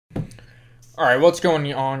Alright, what's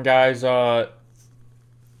going on, guys?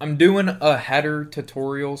 I'm doing a header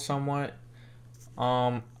tutorial somewhat.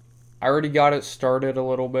 Um, I already got it started a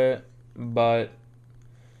little bit, but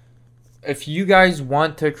if you guys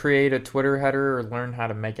want to create a Twitter header or learn how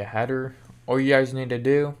to make a header, all you guys need to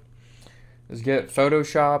do is get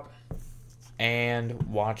Photoshop and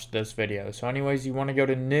watch this video. So anyways, you want to go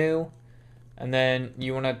to new, and then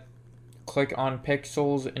you want to click on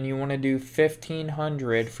pixels, and you want to do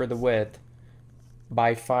 1500 for the width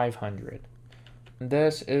by 500.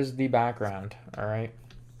 This is the background, alright?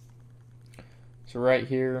 So right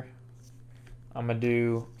here, I'm going to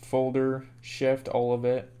do folder, shift, all of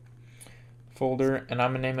it, folder, and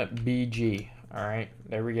I'm going to name it BG, alright?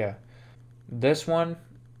 There we go. This one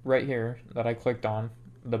right here that I clicked on,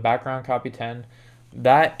 the background copy 10,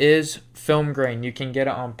 that is film grain. You can get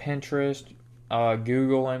it on Pinterest,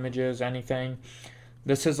 Google Images, anything.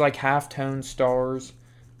 This is like halftone stars.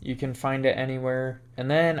 You can find it anywhere. And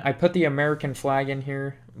then I put the American flag in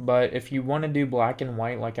here, but if you want to do black and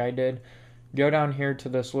white like I did, go down here to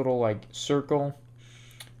this little like circle,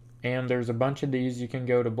 and there's a bunch of these. You can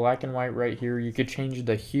go to black and white right here. You could change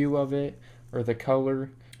the hue of it or the color.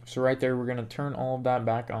 So right there, we're going to turn all of that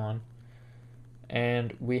back on,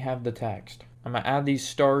 and we have the text. I'm going to add these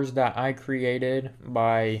stars that I created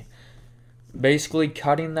by basically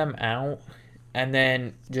cutting them out and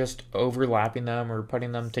then just overlapping them or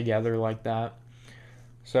putting them together like that.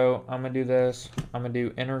 So I'm going to do this. I'm going to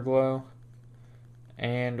do inner glow,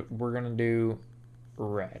 and we're going to do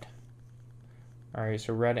red. Alright,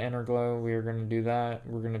 so red inner glow, we are going to do that.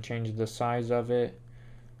 We're going to change the size of it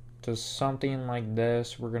to something like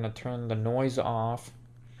this. We're going to turn the noise off,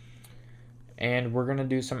 and we're going to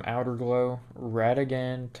do some outer glow, red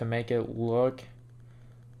again, to make it look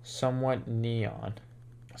somewhat neon.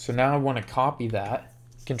 So now I want to copy that,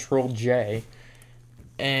 Control J,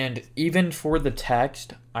 and even for the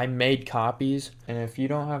text, I made copies, and if you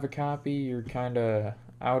don't have a copy, you're kind of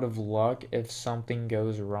out of luck if something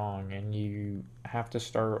goes wrong and you have to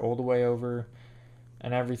start all the way over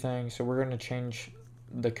and everything. So we're going to change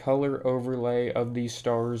the color overlay of these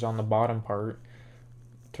stars on the bottom part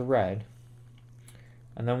to red.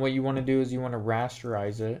 And then what you want to do is you want to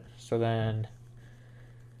rasterize it, so then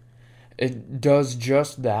it does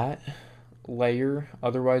just that layer.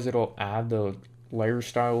 Otherwise it'll add the layer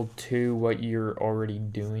style to what you're already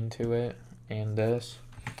doing to it. And this,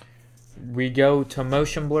 we go to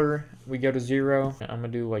motion blur, we go to 0. I'm gonna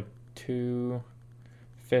do like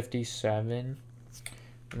 257,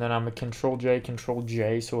 and then I'm gonna Control J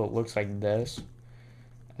so it looks like this.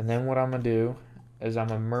 And then what I'm gonna do is I'm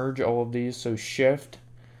gonna merge all of these. So shift,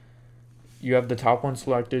 you have the top one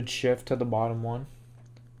selected, shift to the bottom one,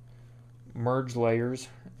 merge layers,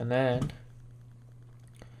 and then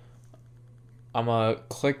I'm gonna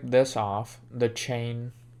click this off, the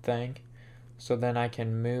chain thing, so then I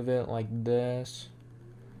can move it like this.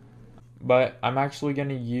 But I'm actually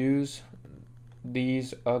gonna use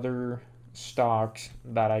these other stocks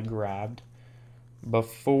that I grabbed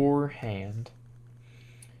beforehand,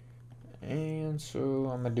 and so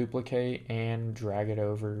I'm gonna duplicate and drag it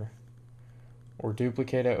over, or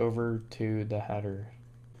duplicate it over to the header.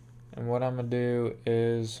 And what I'm gonna do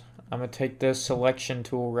is I'm gonna take this selection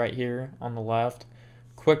tool right here on the left,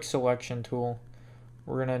 quick selection tool.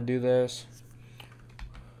 We're gonna do this,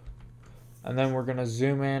 and then we're gonna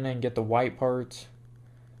zoom in and get the white parts.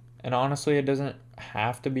 And honestly, it doesn't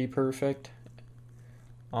have to be perfect.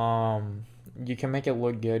 You can make it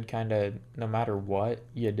look good kind of no matter what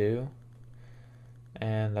you do.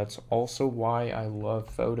 And that's also why I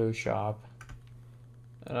love Photoshop,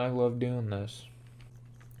 and I love doing this.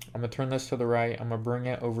 I'm going to turn this to the right. I'm going to bring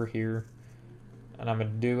it over here, and I'm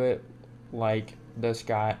going to do it like this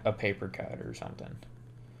guy, a paper cut or something.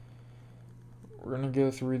 We're going to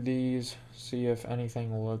go through these, see if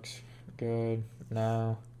anything looks good.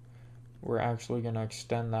 No, we're actually going to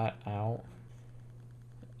extend that out.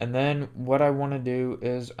 And then what I want to do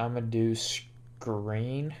is I'm going to do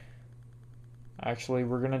screen. Actually,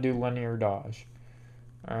 we're going to do linear dodge.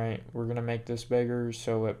 Alright, we're going to make this bigger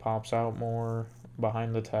so it pops out more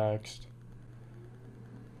behind the text,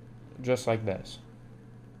 just like this.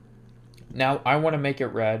 Now I want to make it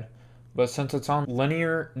red, but since it's on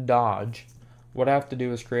linear dodge, what I have to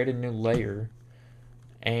do is create a new layer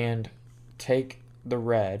and take the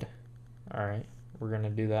red. Alright, we're going to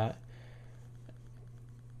do that.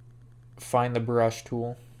 Find the brush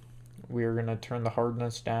tool. We are going to turn the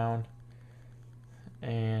hardness down,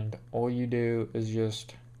 and all you do is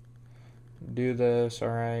just do this.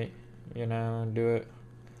 Alright, you know, do it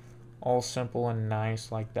all simple and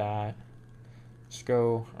nice like that. Just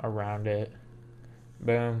go around it.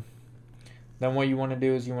 Boom. Then what you want to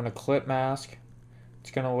do is you want to clip mask.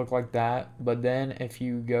 It's going to look like that. But then if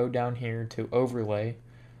you go down here to overlay,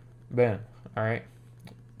 boom. All right.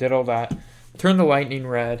 Did all that. Turn the lightning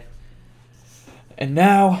red. And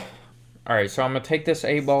now, all right, so I'm going to take this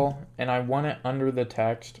 8-ball and I want it under the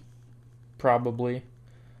text. Probably.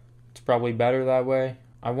 It's probably better that way.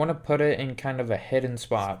 I want to put it in kind of a hidden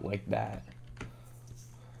spot like that.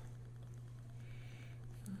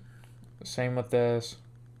 Same with this.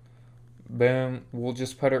 Boom. We'll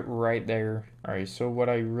just put it right there. Alright, so what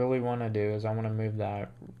I really want to do is I want to move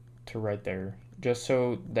that to right there. Just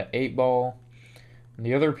so the 8-ball and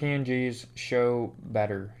the other PNGs show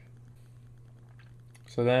better.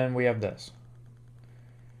 So then we have this.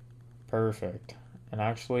 Perfect. And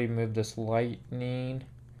actually move this lightning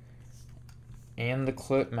and the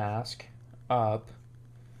clip mask up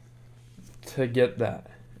to get that.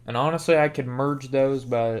 And honestly, I could merge those,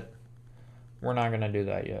 but we're not going to do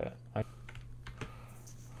that yet.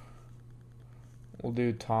 We'll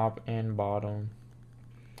do top and bottom.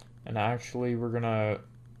 And actually, we're going to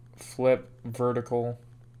flip vertical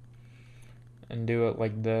and do it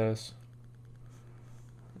like this.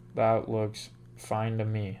 That looks fine to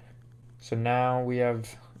me. So now we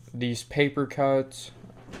have these paper cuts,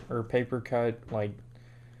 or paper cut like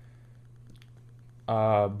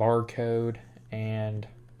barcode, and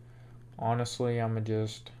honestly I'm gonna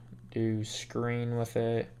just do screen with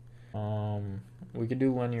it. We could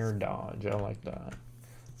do linear dodge. I like that.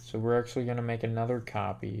 So we're actually gonna make another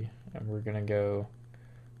copy and we're gonna go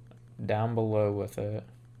down below with it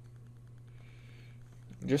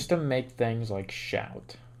just to make things like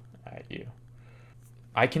shout at you.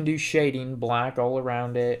 I can do shading, black all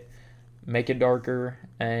around it, make it darker,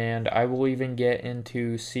 and I will even get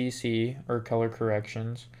into CC, or color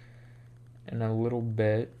corrections, in a little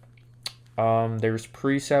bit. There's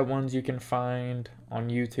preset ones you can find on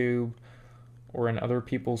YouTube or in other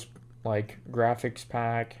people's like graphics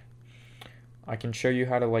pack. I can show you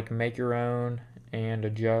how to like make your own and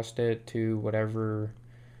adjust it to whatever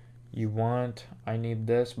you want. I need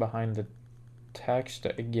this behind the text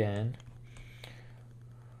again.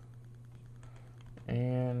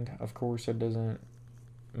 And of course it doesn't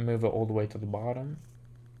move it all the way to the bottom.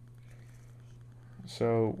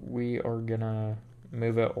 So we are gonna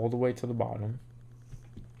move it all the way to the bottom.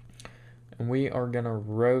 And we are gonna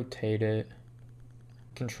rotate it,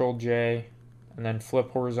 Control J, and then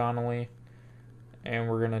flip horizontally. And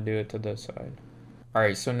we're gonna do it to this side.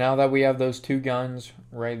 Alright, so now that we have those two guns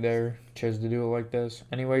right there, chose to do it like this.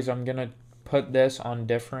 Anyways, I'm gonna put this on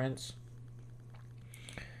difference.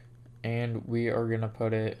 And we are going to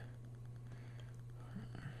put it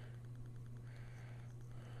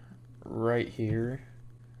right here.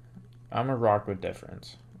 I'm going to rock with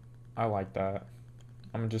difference. I like that.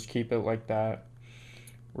 I'm going to just keep it like that.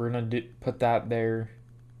 We're going to put that there.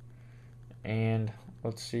 And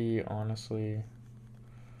let's see, honestly,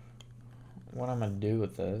 what I'm going to do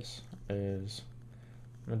with this is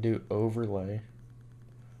I'm going to do overlay.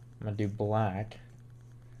 I'm going to do black.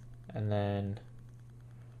 And then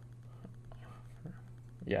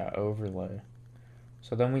yeah, overlay.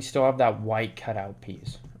 So then we still have that white cutout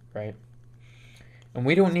piece, right? And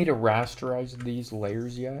we don't need to rasterize these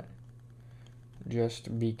layers yet,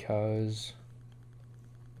 just because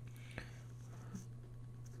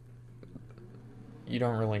you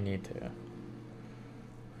don't really need to.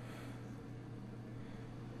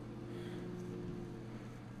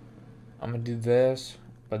 I'm gonna do this,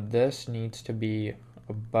 but this needs to be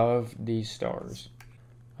above these stars.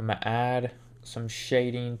 I'm gonna add some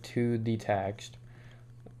shading to the text,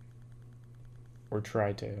 or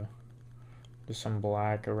try to do some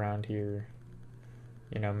black around here,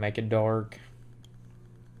 you know, make it dark.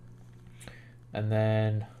 And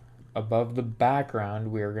then above the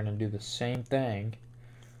background we are going to do the same thing,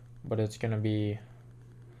 but it's going to be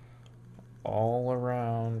all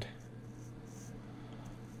around.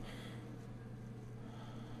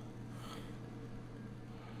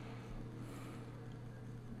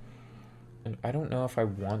 And I don't know if I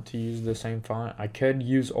want to use the same font. I could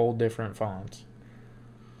use all different fonts.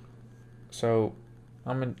 So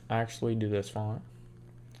I'm going to actually do this font.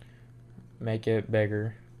 Make it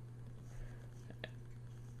bigger.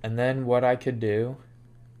 And then what I could do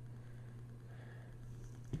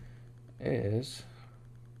is,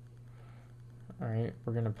 alright,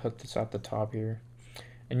 we're going to put this at the top here.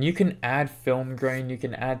 And you can add film grain, you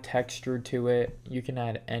can add texture to it, you can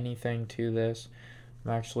add anything to this.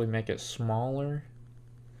 Actually make it smaller.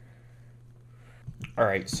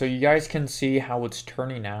 Alright, so you guys can see how it's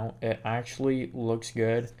turning out. It actually looks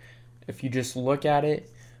good. If you just look at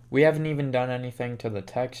it, we haven't even done anything to the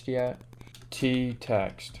text yet. T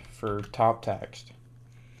text for top text.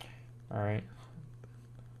 Alright.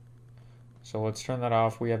 So let's turn that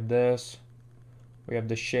off. We have this. We have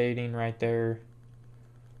the shading right there.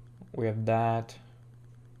 We have that.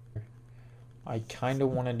 I kind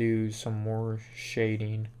of want to do some more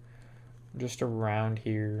shading just around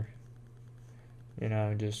here. You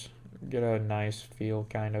know, just get a nice feel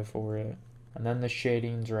kind of for it. And then the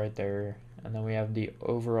shading's right there. And then we have the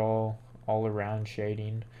overall all around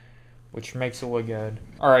shading, which makes it look good.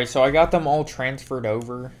 Alright, so I got them all transferred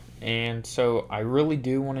over. And so I really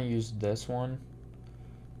do want to use this one.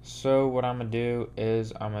 So what I'm going to do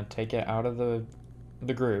is I'm going to take it out of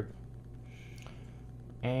the group.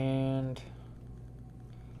 And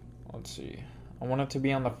let's see. I want it to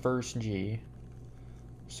be on the first G.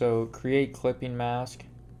 So create clipping mask.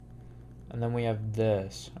 And then we have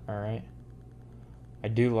this. Alright. I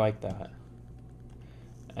do like that.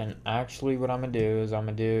 And actually what I'm going to do is I'm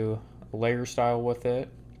going to do a layer style with it.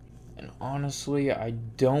 And honestly, I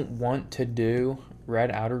don't want to do red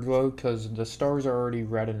outer glow because the stars are already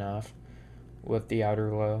red enough with the outer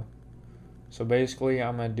glow. So basically,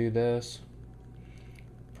 I'm going to do this.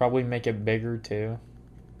 Probably make it bigger too.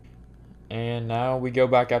 And now we go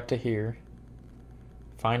back up to here.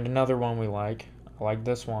 Find another one we like. I like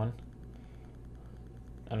this one.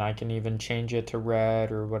 And I can even change it to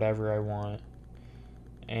red or whatever I want.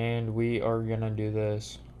 And we are going to do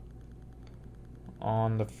this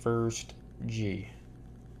on the first G.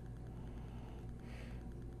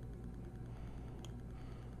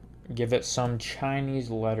 Give it some Chinese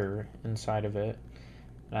letter inside of it.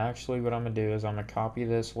 And actually what I'm going to do is I'm going to copy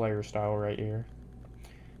this layer style right here.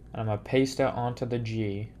 And I'm going to paste it onto the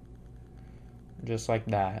G. Just like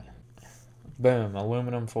that. Boom,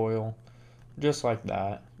 aluminum foil. Just like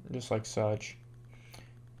that. Just like such.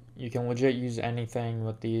 You can legit use anything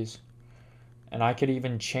with these. And I could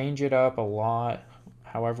even change it up a lot.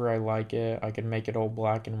 However I like it. I could make it all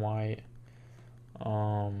black and white.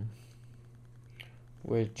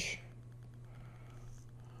 Which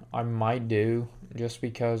I might do just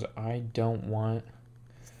because I don't want.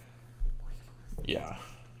 Yeah.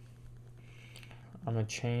 I'm going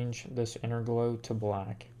to change this inner glow to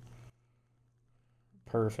black.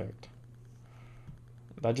 Perfect.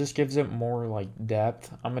 That just gives it more like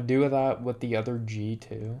depth. I'm going to do that with the other G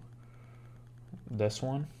too. This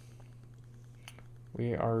one.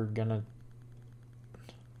 We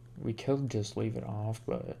could just leave it off,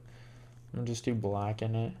 but I'm going to just do black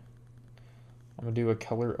in it. I'm going to do a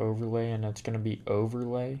color overlay, and it's going to be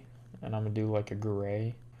overlay. And I'm going to do like a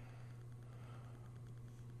gray.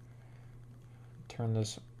 Turn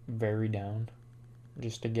this very down.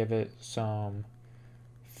 Just to give it some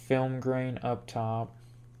film grain up top.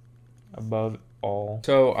 Above all.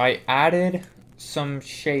 So I added some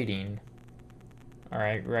shading.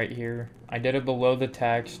 Alright, right here. I did it below the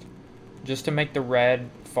text. Just to make the red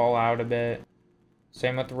fall out a bit.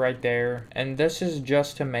 Same with right there. And this is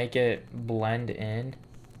just to make it blend in.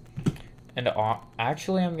 And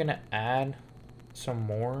actually I'm going to add some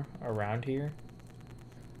more around here.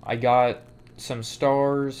 I got some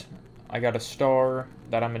stars. I got a star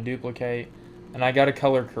that I'm going to duplicate. And I got a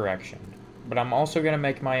color correction. But I'm also going to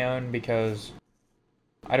make my own because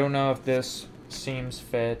I don't know if this seems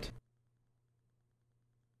fit.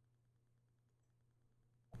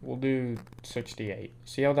 We'll do 68.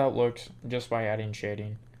 See how that looks just by adding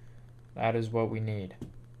shading. That is what we need.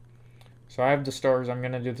 So I have the stars. I'm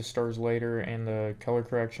going to do the stars later and the color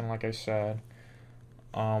correction like I said.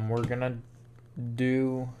 We're going to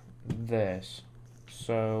do this.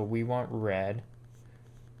 So we want red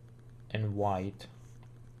and white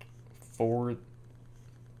for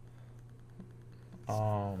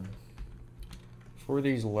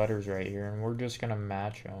these letters right here, and we're just going to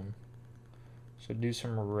match them. So do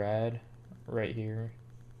some red right here,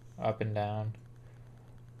 up and down,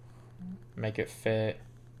 make it fit,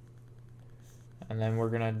 and then we're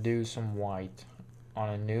gonna do some white on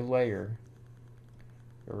a new layer.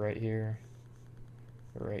 Go right here,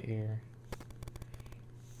 go right here,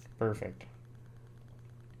 perfect.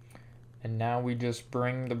 And now we just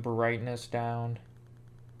bring the brightness down.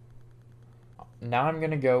 Now I'm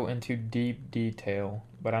gonna go into deep detail,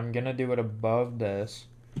 but I'm gonna do it above this.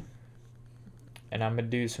 And I'm going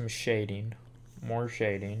to do some shading, more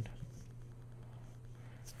shading.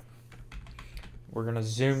 We're going to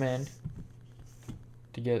zoom in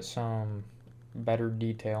to get some better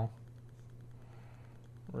detail.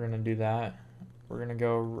 We're going to do that. We're going to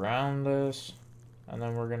go around this, and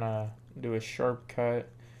then we're going to do a sharp cut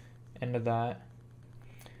into that.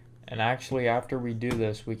 And actually, after we do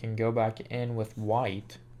this, we can go back in with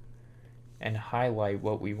white and highlight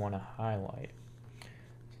what we want to highlight.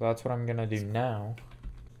 So that's what I'm going to do now.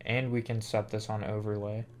 and we can set this on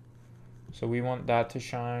overlay. So we want that to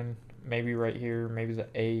shine maybe right here, maybe the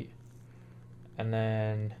 8, and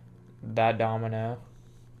then that domino,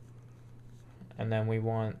 and then we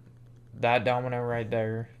want that domino right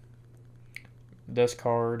there, this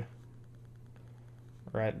card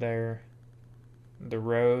right there, the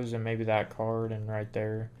rose, and maybe that card, and right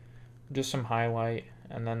there, just some highlight,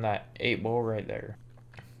 and then that 8 ball right there.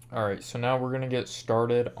 Alright, so now we're gonna get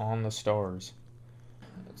started on the stars.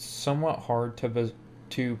 It's somewhat hard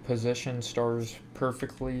to position stars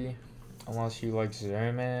perfectly unless you like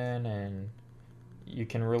zoom in and you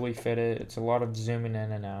can really fit it. It's a lot of zooming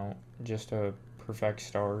in and out just to perfect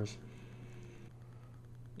stars.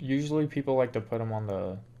 Usually people like to put them on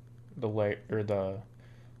the layer, or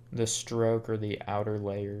the stroke, or the outer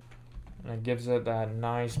layer, and it gives it that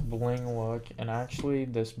nice bling look. And actually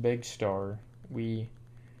this big star we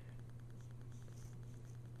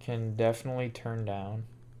can definitely turn down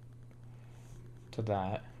to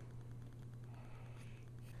that.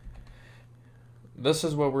 This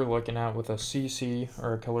is what we're looking at with a CC,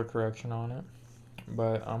 or a color correction, on it,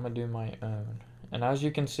 but I'm gonna do my own. And as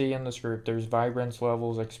you can see in this group, there's vibrance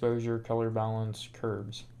levels, exposure, color balance,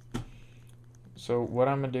 curves. So what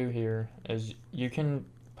I'm gonna do here is you can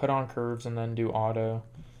put on curves and then do auto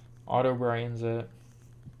brightens it.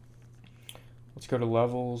 Let's go to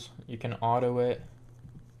levels. You can auto it,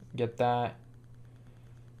 get that,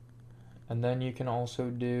 and then you can also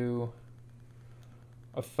do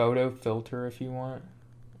a photo filter if you want,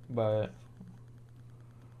 but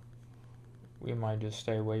we might just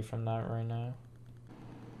stay away from that right now.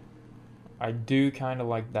 I do kind of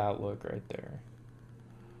like that look right there.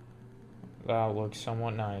 That looks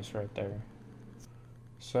somewhat nice right there.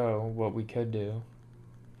 So what we could do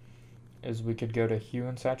is we could go to hue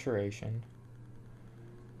and saturation.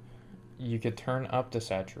 You could turn up the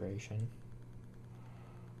saturation.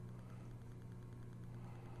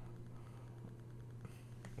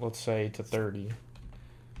 Let's say to 30.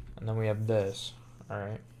 And then we have this.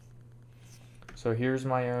 Alright. So here's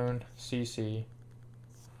my own CC.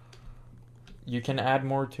 You can add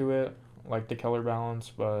more to it, like the color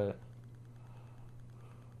balance, but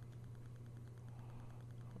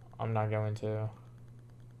I'm not going to.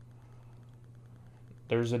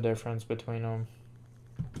 There's a difference between them.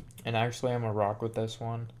 And actually I'm gonna rock with this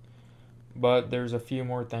one. But there's a few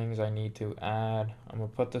more things I need to add. I'm gonna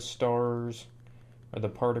put the stars, or the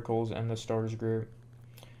particles, in the stars group.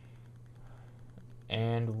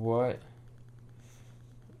 And what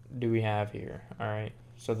do we have here? Alright,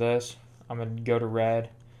 so this, I'm gonna go to red.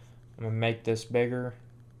 I'm gonna make this bigger.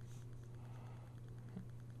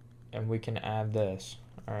 And we can add this.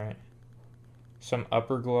 Alright. Some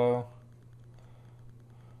upper glow.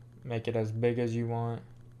 Make it as big as you want.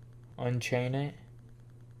 Unchain it.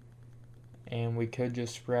 And we could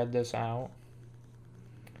just spread this out.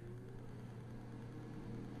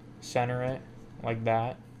 Center it like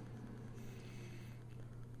that.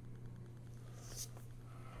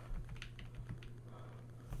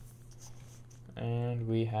 And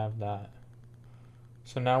we have that.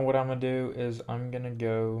 So now what I'm gonna do is I'm gonna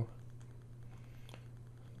go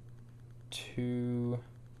to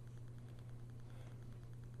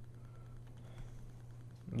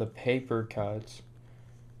the paper cuts,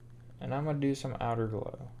 and I'm gonna do some outer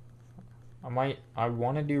glow. I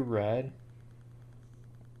want to do red,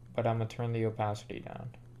 but I'm gonna turn the opacity down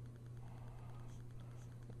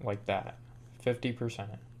like that, 50%.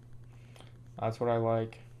 That's what I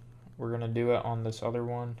like. We're gonna do it on this other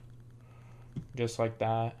one just like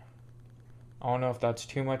that. I don't know if that's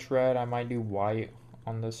too much red. I might do white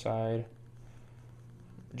on this side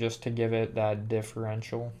just to give it that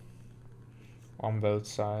differential on both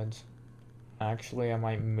sides. Actually, I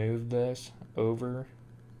might move this over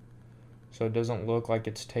so it doesn't look like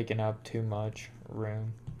it's taking up too much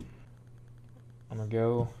room. I'm gonna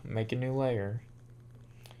go make a new layer,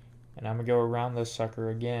 and I'm gonna go around this sucker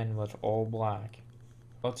again with all black.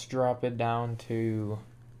 Let's drop it down to,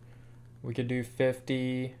 we could do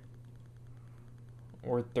 50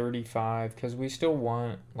 or 35 because we still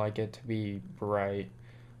want like it to be bright.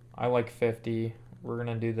 I like 50. We're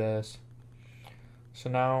gonna do this.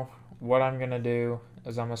 So now what I'm gonna do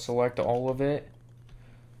is I'm gonna select all of it,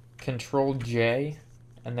 Control J,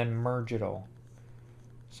 and then merge it all.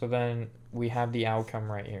 So then we have the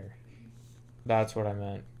outcome right here. That's what I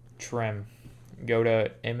meant. Trim. Go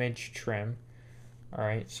to image trim.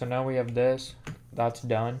 Alright, so now we have this. That's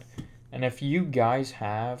done. And if you guys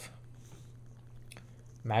have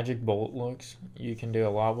magic bolt looks, you can do a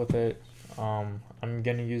lot with it. I'm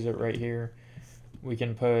gonna use it right here. We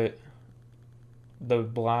can put the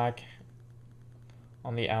black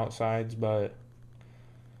on the outsides, but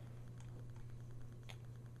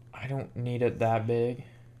I don't need it that big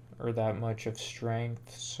or that much of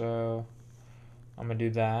strength, so I'm gonna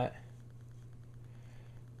do that.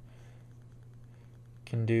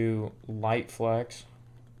 Can do light flex.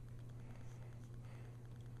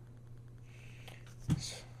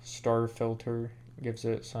 Star filter gives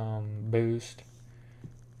it some boost,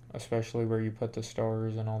 especially where you put the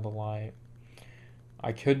stars and all the light.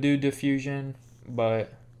 I could do diffusion,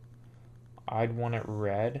 but I'd want it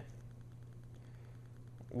red,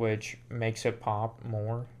 which makes it pop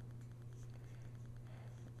more.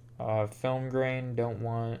 Film grain, don't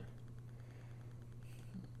want.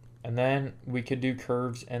 And then we could do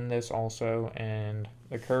curves in this also, and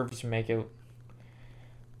the curves make it.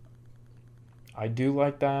 I do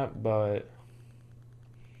like that, but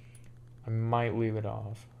I might leave it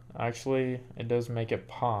off. Actually, it does make it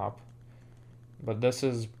pop, but this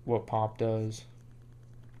is what pop does.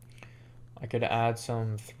 I could add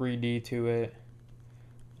some 3D to it,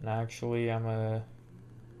 and actually I'm gonna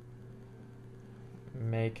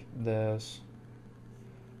make this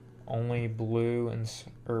only blue and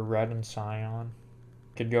or red and cyan.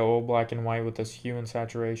 Could go all black and white with this hue and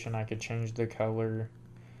saturation. I could change the color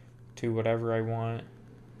to whatever I want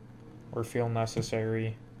or feel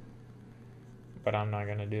necessary, but I'm not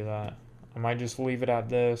gonna do that. I might just leave it at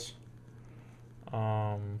this.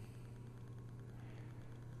 I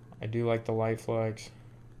do like the light flex.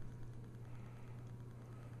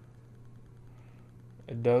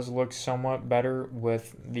 It does look somewhat better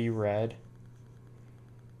with the red,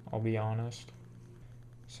 I'll be honest.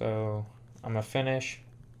 So I'm gonna finish,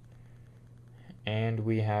 and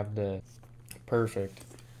we have the perfect.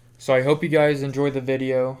 So I hope you guys enjoyed the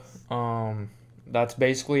video. That's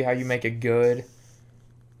basically how you make a good.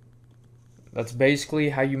 That's basically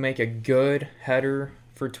how you make a good header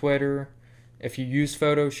for Twitter. If you use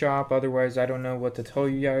Photoshop, otherwise I don't know what to tell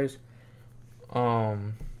you guys.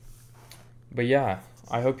 But yeah,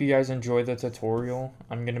 I hope you guys enjoyed the tutorial.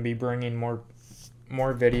 I'm gonna be bringing more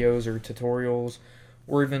videos or tutorials,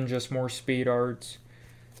 or even just more speed arts,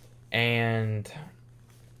 and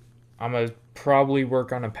I'm gonna probably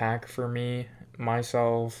work on a pack for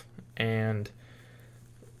myself, and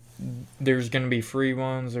there's gonna be free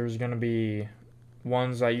ones, there's gonna be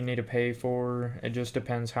ones that you need to pay for. It just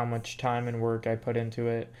depends how much time and work I put into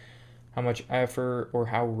it, how much effort, or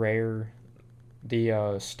how rare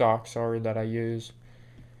the stocks are that I use,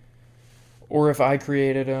 or if I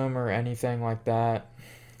created them or anything like that.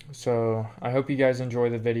 So I hope you guys enjoy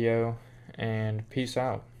the video, and peace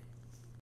out.